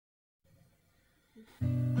Hello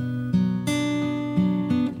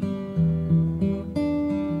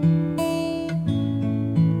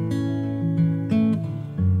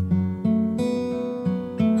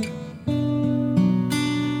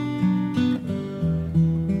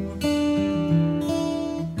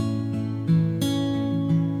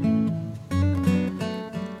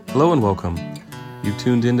and welcome. You've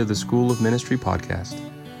tuned into the School of Ministry podcast.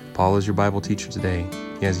 Paul is your Bible teacher today.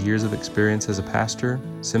 He has years of experience as a pastor,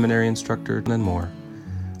 seminary instructor, and more.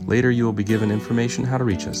 Later, you will be given information how to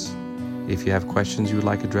reach us. If you have questions you would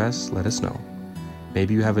like addressed, let us know.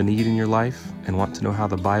 Maybe you have a need in your life and want to know how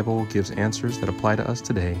the Bible gives answers that apply to us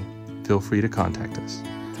today. Feel free to contact us.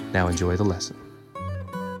 Now enjoy the lesson.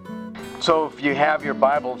 So if you have your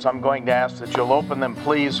Bibles, I'm going to ask that you'll open them,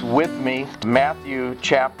 please, with me. Matthew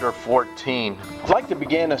chapter 14. I'd like to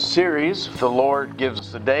begin a series, if the Lord gives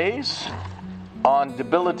us the days, on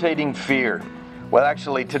debilitating fear. Well,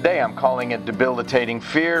 actually, today I'm calling it debilitating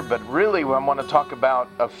fear, but really I want to talk about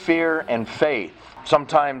fear and faith.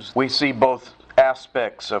 Sometimes we see both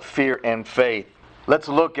aspects of fear and faith. Let's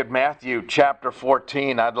look at Matthew chapter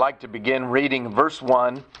 14. I'd like to begin reading verse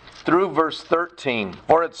 1 through verse 13,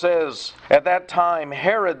 for it says, "At that time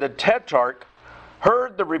Herod the Tetrarch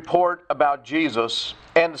heard the report about Jesus,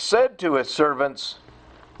 and said to his servants,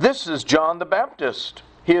 'This is John the Baptist.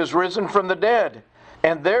 He is risen from the dead,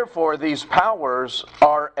 and therefore these powers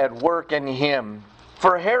are at work in him.'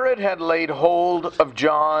 For Herod had laid hold of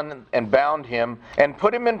John and bound him, and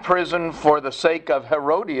put him in prison for the sake of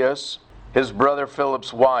Herodias, his brother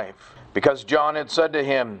Philip's wife, because John had said to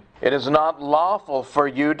him, 'It is not lawful for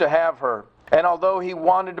you to have her.' And although he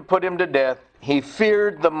wanted to put him to death, he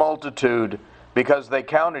feared the multitude, because they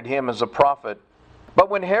counted him as a prophet. But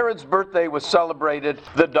when Herod's birthday was celebrated,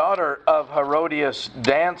 the daughter of Herodias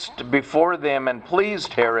danced before them and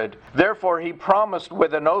pleased Herod. Therefore he promised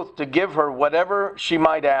with an oath to give her whatever she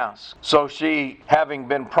might ask. So she, having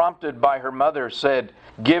been prompted by her mother, said,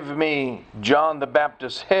 'Give me John the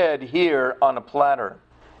Baptist's head here on a platter.'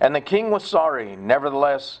 And the king was sorry.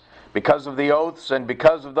 Nevertheless, because of the oaths and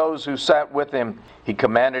because of those who sat with him, he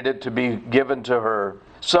commanded it to be given to her.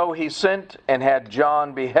 So he sent and had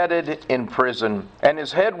John beheaded in prison. And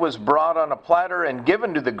his head was brought on a platter and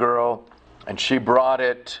given to the girl, and she brought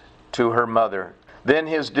it to her mother. Then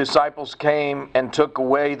his disciples came and took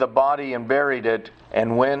away the body and buried it,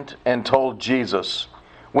 and went and told Jesus.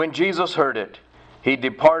 When Jesus heard it, he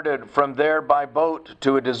departed from there by boat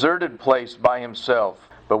to a deserted place by himself.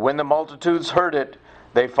 But when the multitudes heard it,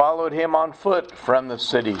 they followed him on foot from the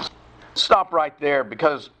city." Stop right there,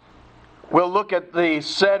 because we'll look at the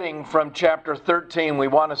setting from chapter 13. We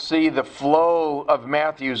want to see the flow of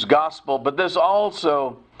Matthew's gospel, but this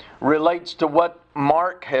also relates to what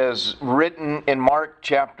Mark has written in Mark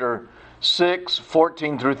chapter 6,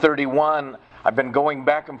 14 through 31. I've been going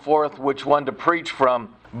back and forth which one to preach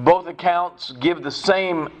from. Both accounts give the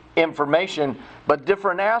same information, but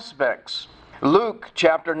different aspects. Luke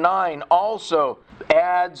chapter 9 also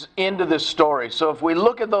adds into this story. So if we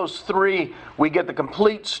look at those three, we get the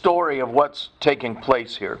complete story of what's taking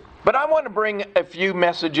place here. But I want to bring a few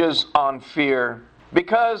messages on fear,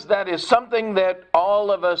 because that is something that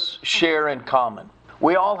all of us share in common.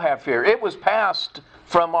 We all have fear. It was passed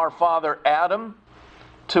from our father Adam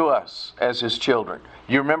to us as his children.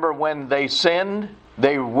 You remember when they sinned,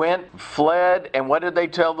 they went, fled, and what did they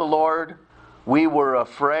tell the Lord? We were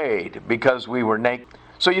afraid because we were naked.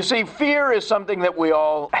 So you see, fear is something that we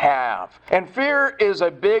all have. And fear is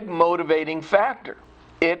a big motivating factor.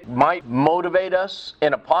 It might motivate us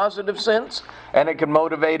in a positive sense, and it can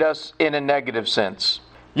motivate us in a negative sense.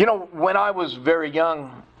 You know, when I was very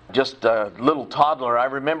young, just a little toddler, I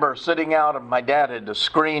remember sitting out, and my dad had a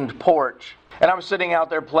screened porch, and I was sitting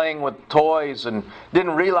out there playing with toys and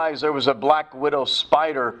didn't realize there was a black widow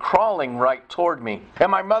spider crawling right toward me.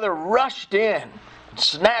 And my mother rushed in,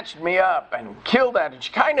 snatched me up, and killed that. And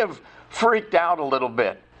she kind of freaked out a little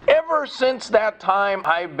bit. Ever since that time,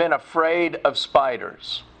 I've been afraid of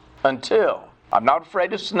spiders. Until, I'm not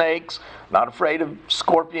afraid of snakes, not afraid of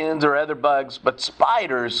scorpions or other bugs, but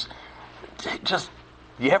spiders, just...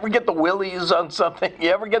 You ever get the willies on something?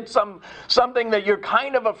 You ever get something that you're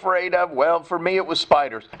kind of afraid of? Well, for me it was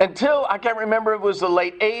spiders. Until, I can't remember, it was the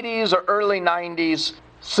late 80s or early 90s.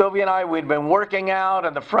 Sylvia and I, we'd been working out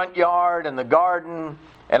in the front yard and the garden,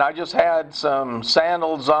 and I just had some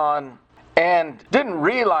sandals on and didn't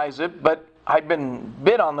realize it, but I'd been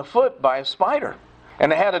bit on the foot by a spider.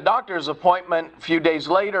 And I had a doctor's appointment a few days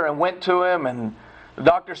later and went to him, and the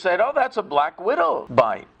doctor said, "Oh, that's a black widow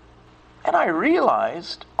bite." And I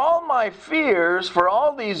realized all my fears for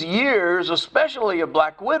all these years, especially of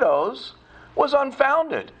black widows, was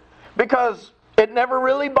unfounded. Because it never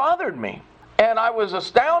really bothered me. And I was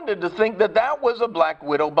astounded to think that that was a black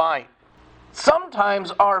widow bite.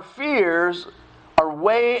 Sometimes our fears are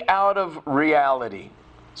way out of reality.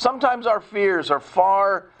 Sometimes our fears are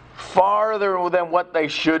farther than what they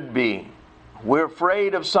should be. We're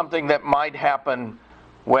afraid of something that might happen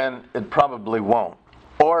when it probably won't.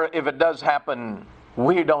 Or if it does happen,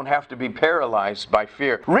 we don't have to be paralyzed by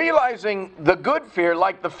fear. Realizing the good fear,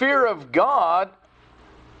 like the fear of God,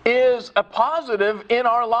 is a positive in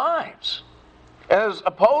our lives, as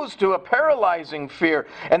opposed to a paralyzing fear.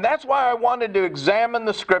 And that's why I wanted to examine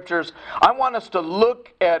the Scriptures. I want us to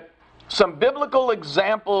look at some biblical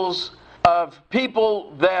examples of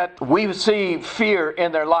people that we see fear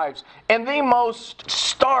in their lives. And the most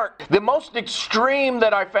stark, the most extreme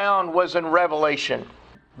that I found was in Revelation.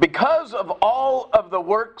 Because of all of the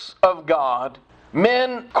works of God,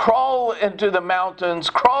 men crawl into the mountains,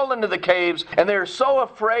 crawl into the caves, and they're so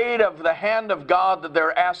afraid of the hand of God that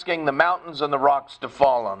they're asking the mountains and the rocks to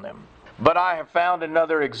fall on them. But I have found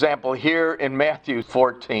another example here in Matthew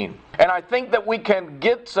 14. And I think that we can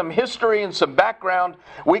get some history and some background.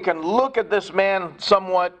 We can look at this man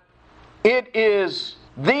somewhat. It is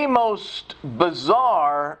the most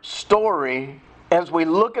bizarre story as we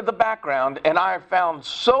look at the background, and I have found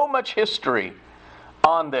so much history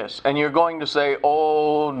on this. And you're going to say,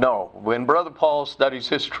 oh no, when Brother Paul studies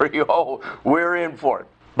history, oh, we're in for it.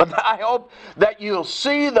 But I hope that you'll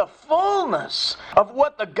see the fullness of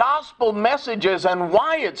what the gospel message is and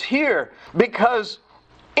why it's here. Because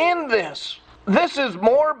in this is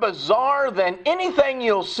more bizarre than anything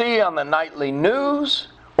you'll see on the nightly news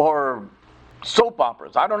or soap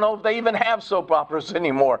operas. I don't know if they even have soap operas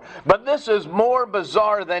anymore. But this is more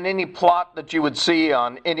bizarre than any plot that you would see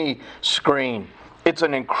on any screen. It's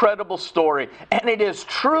an incredible story, and it is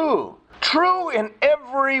true. True in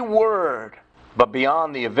every word. But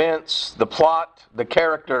beyond the events, the plot, the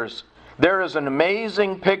characters, there is an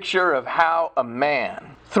amazing picture of how a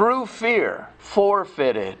man, through fear,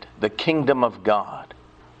 forfeited the kingdom of God.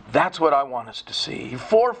 That's what I want us to see. He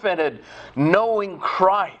forfeited knowing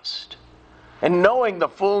Christ and knowing the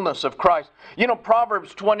fullness of Christ. You know,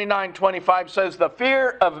 Proverbs 29:25 says, the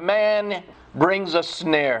fear of man brings a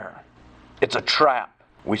snare. It's a trap.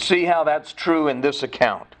 We see how that's true in this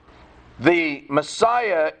account. The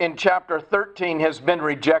Messiah in chapter 13 has been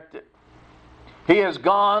rejected. He has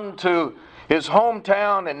gone to his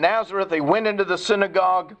hometown in Nazareth. He went into the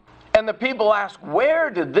synagogue, and the people ask,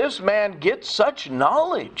 where did this man get such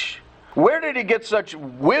knowledge? Where did he get such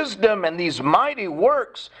wisdom and these mighty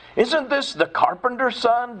works? Isn't this the carpenter's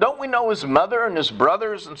son? Don't we know his mother and his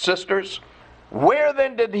brothers and sisters? Where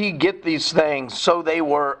then did he get these things? So they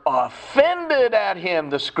were offended at him,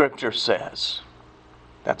 the Scripture says.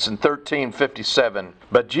 That's in 13:57.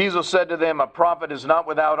 But Jesus said to them, a prophet is not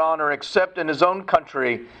without honor except in his own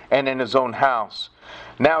country and in his own house.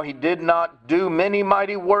 Now he did not do many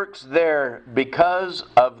mighty works there because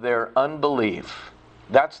of their unbelief.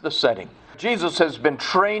 That's the setting. Jesus has been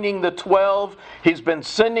training the 12. He's been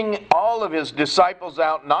sending all of his disciples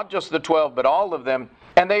out, not just the 12, but all of them.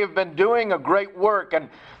 And they have been doing a great work. And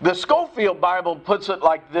the Scofield Bible puts it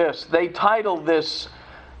like this. They title this,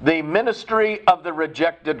 the ministry of the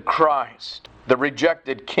rejected Christ, the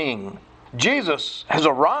rejected King. Jesus has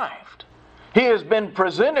arrived. He has been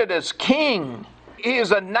presented as King. He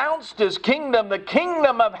has announced his kingdom. The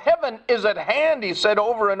kingdom of heaven is at hand, he said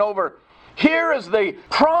over and over. Here is the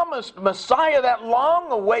promised Messiah, that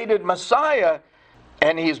long-awaited Messiah,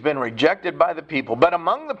 and he's been rejected by the people. But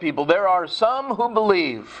among the people there are some who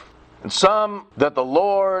believe, and some that the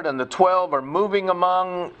Lord and the 12 are moving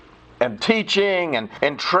among and teaching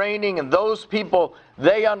and training, and those people,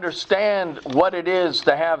 they understand what it is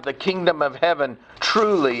to have the kingdom of heaven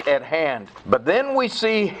truly at hand. But then we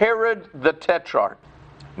see Herod the Tetrarch.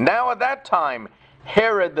 Now at that time,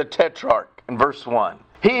 Herod the Tetrarch, in verse 1.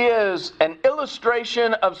 He is an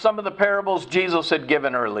illustration of some of the parables Jesus had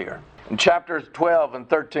given earlier. In chapters 12 and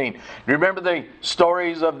 13. Remember the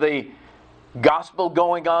stories of the gospel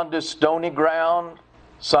going on to stony ground?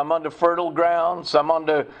 Some onto fertile ground, some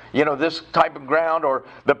onto, this type of ground, or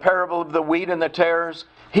the parable of the wheat and the tares.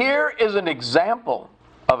 Here is an example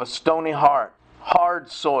of a stony heart,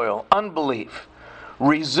 hard soil, unbelief,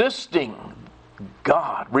 resisting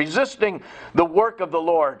God, resisting the work of the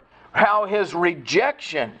Lord, how his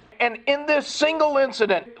rejection, and in this single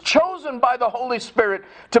incident, chosen by the Holy Spirit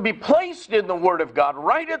to be placed in the Word of God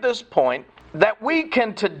right at this point, that we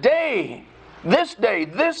can today, this day,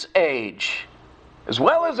 this age, as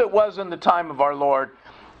well as it was in the time of our Lord,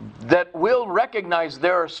 that we'll recognize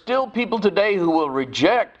there are still people today who will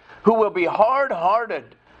reject, who will be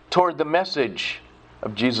hard-hearted toward the message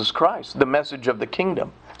of Jesus Christ, the message of the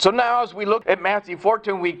kingdom. So now as we look at Matthew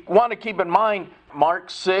 14, we want to keep in mind Mark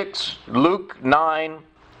 6, Luke 9,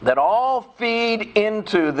 that all feed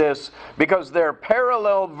into this because they're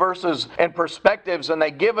parallel verses and perspectives, and they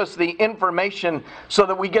give us the information so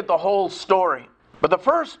that we get the whole story. But the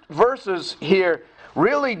first verses here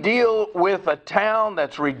really deal with a town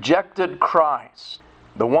that's rejected Christ.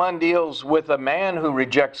 The one deals with a man who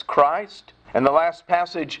rejects Christ, and the last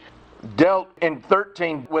passage dealt in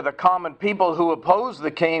 13 with a common people who oppose the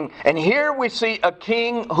king, and here we see a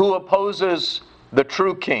king who opposes the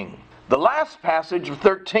true king. The last passage of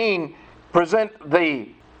 13 present the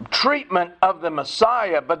treatment of the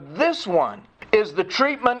Messiah, but this one is the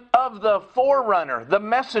treatment of the forerunner, the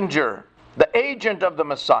messenger, the agent of the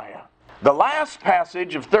Messiah. The last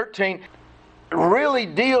passage of 13 really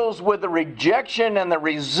deals with the rejection and the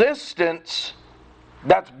resistance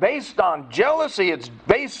that's based on jealousy. It's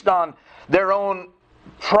based on their own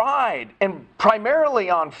pride and primarily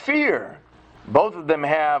on fear. Both of them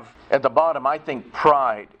have at the bottom, I think,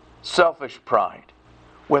 pride, selfish pride,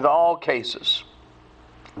 with all cases.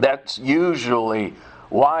 That's usually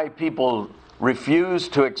why people refuse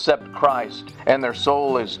to accept Christ and their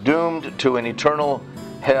soul is doomed to an eternal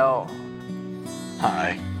hell.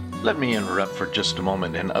 Hi, let me interrupt for just a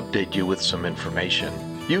moment and update you with some information.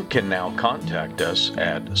 You can now contact us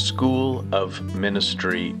at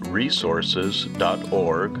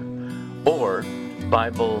schoolofministryresources.org or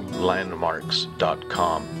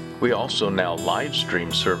BibleLandmarks.com. We also now live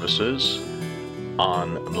stream services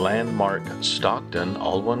on Landmark Stockton,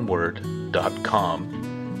 all one word,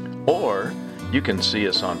 .com, or you can see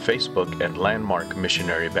us on Facebook at Landmark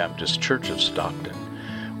Missionary Baptist Church of Stockton.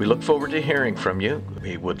 We look forward to hearing from you.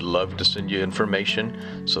 We would love to send you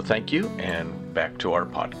information, so thank you, and back to our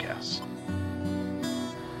podcast.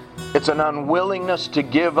 It's an unwillingness to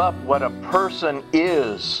give up what a person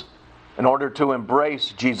is in order to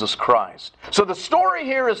embrace Jesus Christ. So the story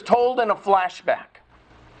here is told in a flashback.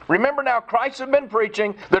 Remember now, Christ has been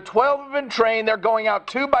preaching. The 12 have been trained. They're going out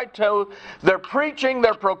two by two. They're preaching,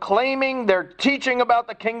 they're proclaiming, they're teaching about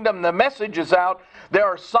the kingdom. The message is out. There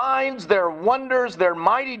are signs, there are wonders, there are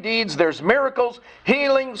mighty deeds, there's miracles,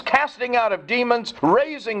 healings, casting out of demons,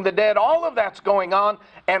 raising the dead. All of that's going on.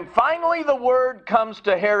 And finally the word comes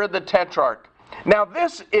to Herod the Tetrarch. Now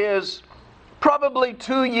this is probably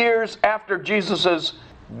 2 years after Jesus'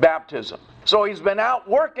 baptism. So he's been out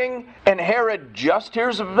working, and Herod just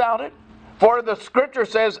hears about it. For the scripture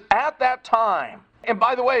says, at that time. And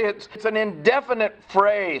by the way, it's an indefinite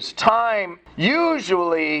phrase. Time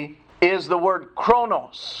usually is the word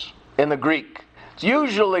chronos in the Greek. It's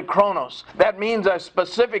usually chronos. That means a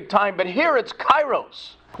specific time, but here it's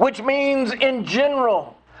kairos, which means in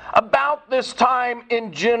general. About this time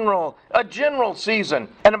in general, a general season.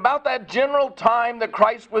 And about that general time that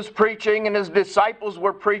Christ was preaching and his disciples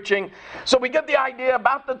were preaching. So we get the idea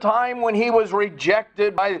about the time when he was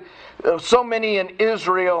rejected by so many in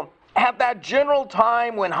Israel. At that general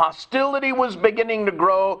time when hostility was beginning to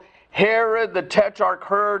grow, Herod the Tetrarch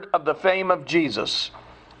heard of the fame of Jesus.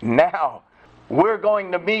 Now, we're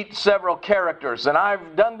going to meet several characters, and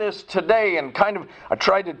I've done this today and I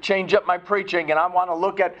tried to change up my preaching, and I want to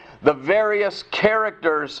look at the various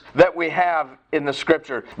characters that we have in the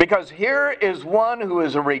scripture. Because here is one who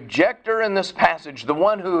is a rejecter in this passage, the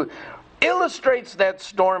one who illustrates that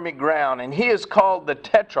stormy ground, and he is called the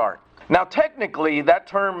Tetrarch. Now technically that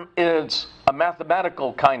term is a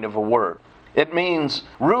mathematical kind of a word. It means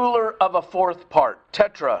ruler of a fourth part,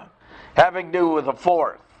 tetra, having to do with a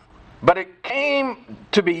fourth. But it came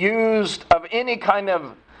to be used of any kind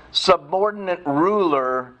of subordinate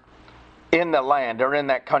ruler in the land or in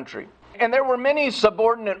that country. And there were many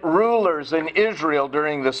subordinate rulers in Israel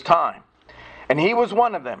during this time. And he was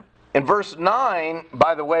one of them. In verse 9,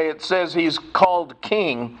 by the way, it says he's called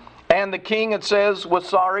king. And the king, it says, was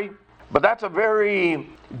sorry. But that's a very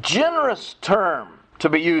generous term to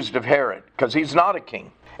be used of Herod, because he's not a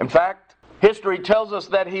king. In fact, history tells us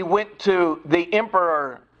that he went to the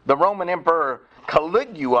emperor, the Roman Emperor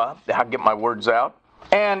Caligula, I'll get my words out,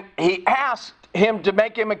 and he asked him to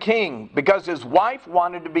make him a king because his wife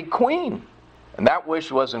wanted to be queen, and that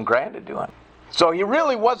wish wasn't granted to him. So he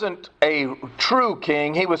really wasn't a true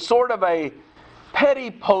king. He was sort of a petty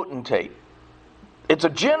potentate. It's a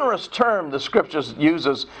generous term the scriptures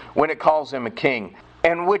uses when it calls him a king,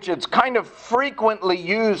 and which it's kind of frequently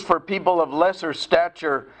used for people of lesser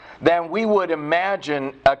stature than we would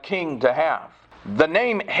imagine a king to have. The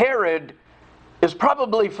name Herod is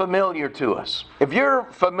probably familiar to us. If you're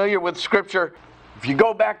familiar with Scripture, if you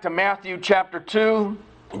go back to Matthew chapter 2,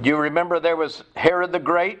 you remember there was Herod the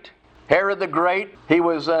Great. Herod the Great, he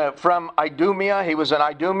was from Idumea. He was an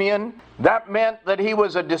Idumean. That meant that he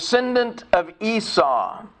was a descendant of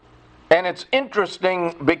Esau. And it's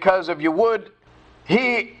interesting because if you would,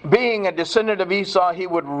 he, being a descendant of Esau, he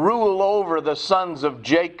would rule over the sons of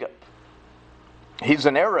Jacob. He's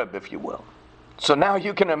an Arab, if you will. So now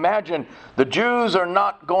you can imagine the Jews are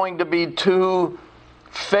not going to be too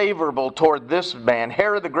favorable toward this man.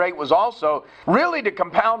 Herod the Great was also, really to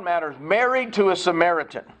compound matters, married to a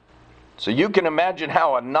Samaritan. So you can imagine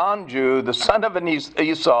how a non-Jew, the son of an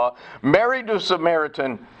Esau, married to a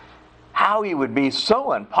Samaritan, how he would be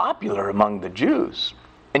so unpopular among the Jews.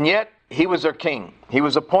 And yet, he was their king. He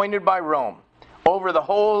was appointed by Rome over the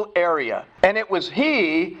whole area. And it was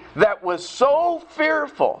he that was so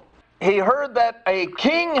fearful. He heard that a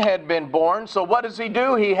king had been born, so what does he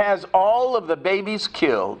do? He has all of the babies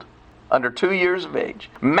killed under 2 years of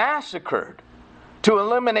age, massacred, to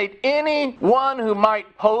eliminate anyone who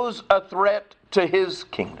might pose a threat to his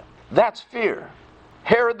kingdom. That's fear.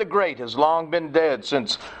 Herod the Great has long been dead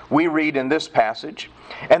since we read in this passage.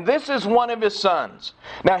 And this is one of his sons.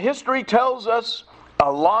 Now history tells us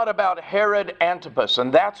a lot about Herod Antipas,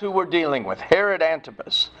 and that's who we're dealing with, Herod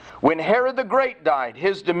Antipas. When Herod the Great died,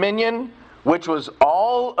 his dominion, which was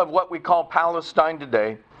all of what we call Palestine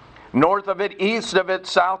today, north of it, east of it,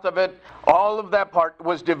 south of it, all of that part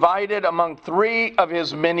was divided among 3 of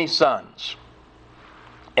his many sons.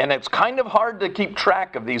 And it's kind of hard to keep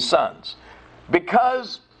track of these sons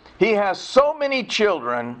because he has so many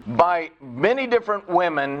children by many different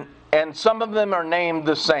women, and some of them are named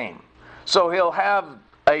the same. So he'll have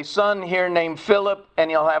a son here named Philip, and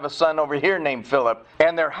he'll have a son over here named Philip,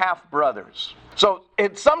 and they're half brothers. So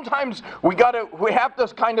it's sometimes we have to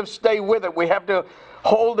kind of stay with it. We have to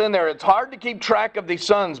hold in there. It's hard to keep track of these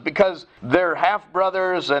sons because they're half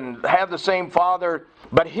brothers and have the same father.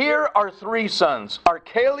 But here are 3 sons: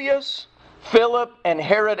 Archelaus, Philip, and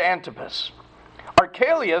Herod Antipas.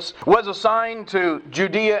 Archelaus was assigned to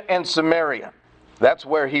Judea and Samaria. That's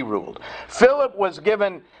where he ruled. Philip was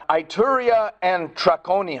given Iturea and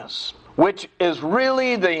Trachonius, which is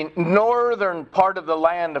really the northern part of the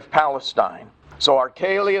land of Palestine. So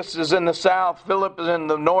Archelaus is in the south, Philip is in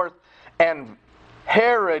the north, and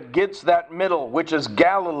Herod gets that middle, which is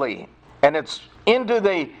Galilee. And it's into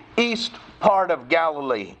the east part of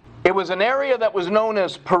Galilee. It was an area that was known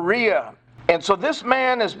as Perea. And so this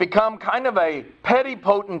man has become kind of a petty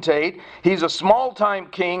potentate. He's a small-time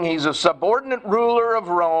king. He's a subordinate ruler of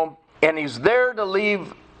Rome. And he's there to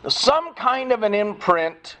leave some kind of an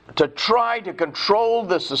imprint to try to control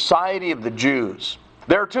the society of the Jews.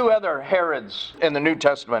 There are 2 other Herods in the New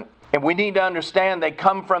Testament. And we need to understand they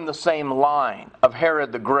come from the same line of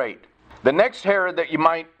Herod the Great. The next Herod that you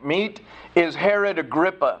might meet is Herod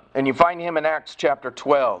Agrippa, and you find him in Acts chapter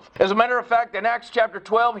 12. As a matter of fact, in Acts chapter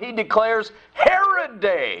 12, he declares Herod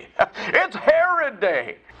Day. It's Herod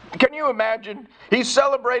Day. Can you imagine? He's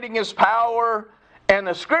celebrating his power, and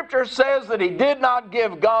the scripture says that he did not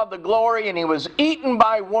give God the glory, and he was eaten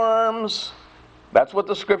by worms. That's what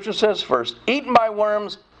the scripture says first. Eaten by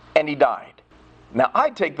worms, and he died. Now,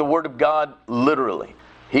 I take the word of God literally.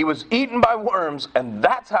 He was eaten by worms, and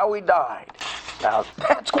that's how he died. Now,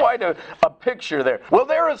 that's quite a picture there. Well,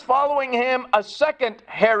 there is following him a second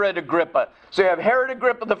Herod Agrippa. So you have Herod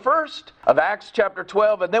Agrippa the first of Acts chapter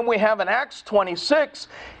 12, and then we have in Acts 26,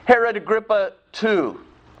 Herod Agrippa II.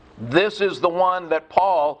 This is the one that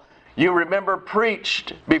Paul, you remember,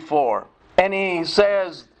 preached before. And he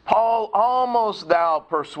says, Paul, almost thou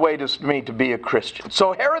persuadest me to be a Christian.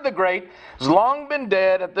 So Herod the Great has long been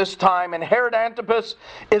dead at this time, and Herod Antipas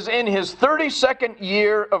is in his 32nd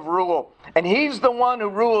year of rule. And he's the one who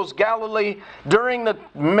rules Galilee during the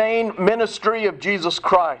main ministry of Jesus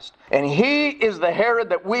Christ. And he is the Herod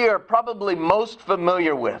that we are probably most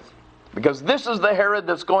familiar with, because this is the Herod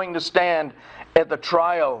that's going to stand at the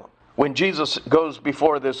trial when Jesus goes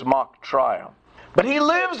before this mock trial. But he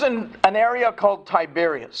lives in an area called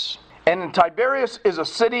Tiberias. And Tiberias is a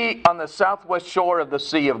city on the southwest shore of the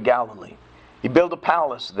Sea of Galilee. He built a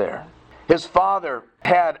palace there. His father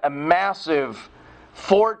had a massive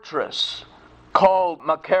fortress called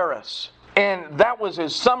Machaerus. And that was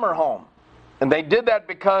his summer home. And they did that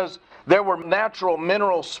because there were natural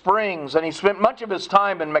mineral springs. And he spent much of his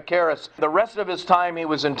time in Machaerus. The rest of his time he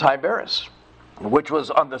was in Tiberias, which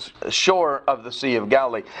was on the shore of the Sea of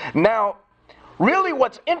Galilee. Now, really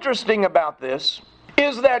what's interesting about this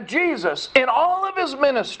is that Jesus, in all of his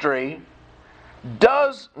ministry,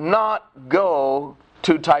 does not go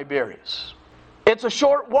to Tiberias. It's a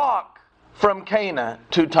short walk from Cana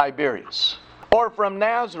to Tiberias, or from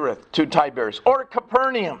Nazareth to Tiberias, or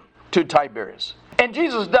Capernaum to Tiberias. And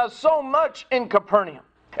Jesus does so much in Capernaum.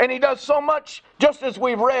 And he does so much, just as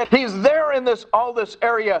we've read. He's there in all this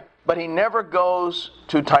area, but he never goes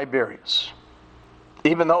to Tiberias.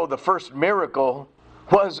 Even though the first miracle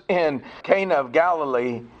was in Cana of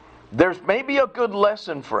Galilee, there's maybe a good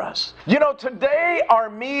lesson for us. You know, today our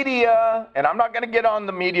media, and I'm not going to get on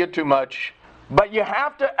the media too much, but you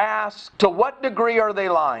have to ask, to what degree are they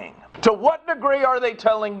lying? To what degree are they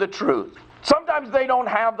telling the truth? Sometimes they don't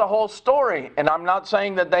have the whole story, and I'm not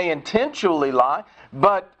saying that they intentionally lie,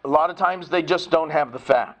 but a lot of times they just don't have the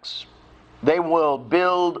facts. They will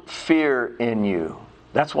build fear in you.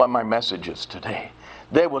 That's what my message is today.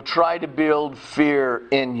 They will try to build fear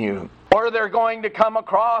in you. Or they're going to come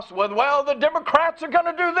across with, well, the Democrats are going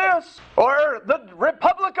to do this, or the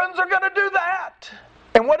Republicans are going to do that.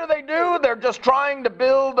 And what do? They're just trying to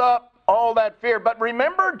build up all that fear. But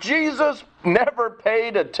remember, Jesus never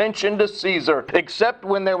paid attention to Caesar, except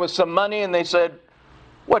when there was some money and they said,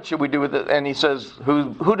 what should we do with it? And he says,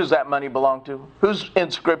 who does that money belong to? Whose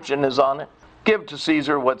inscription is on it? Give to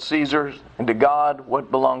Caesar what's Caesar's, and to God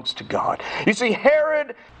what belongs to God. You see,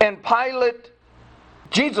 Herod and Pilate,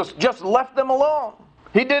 Jesus just left them alone.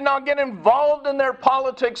 He did not get involved in their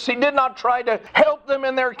politics. He did not try to help them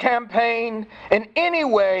in their campaign in any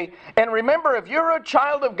way. And remember, if you're a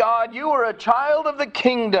child of God, you are a child of the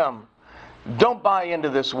kingdom. Don't buy into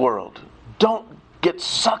this world. Don't get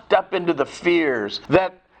sucked up into the fears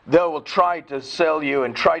that they will try to sell you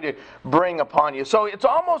and try to bring upon you. So it's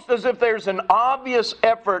almost as if there's an obvious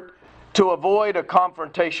effort to avoid a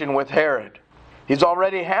confrontation with Herod. He's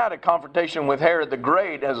already had a confrontation with Herod the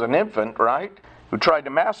Great as an infant, right? Who tried to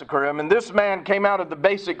massacre him. And this man came out of the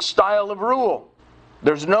basic style of rule.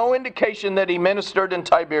 There's no indication that he ministered in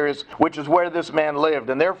Tiberias, which is where this man lived.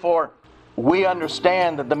 And therefore, we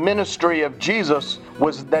understand that the ministry of Jesus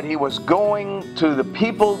was that he was going to the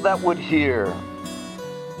people that would hear.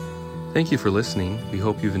 Thank you for listening. We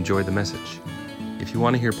hope you've enjoyed the message. If you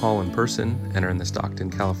want to hear Paul in person and are in the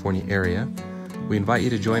Stockton, California area, we invite you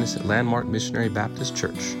to join us at Landmark Missionary Baptist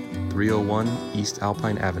Church, 301 East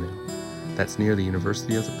Alpine Avenue. That's near the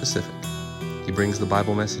University of the Pacific. He brings the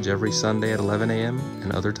Bible message every Sunday at 11 a.m.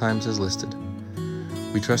 and other times as listed.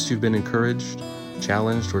 We trust you've been encouraged,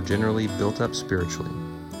 challenged, or generally built up spiritually.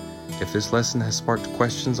 If this lesson has sparked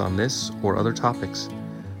questions on this or other topics,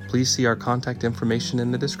 please see our contact information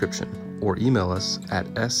in the description or email us at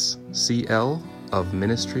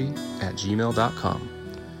sclofministry@gmail.com.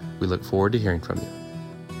 We look forward to hearing from you.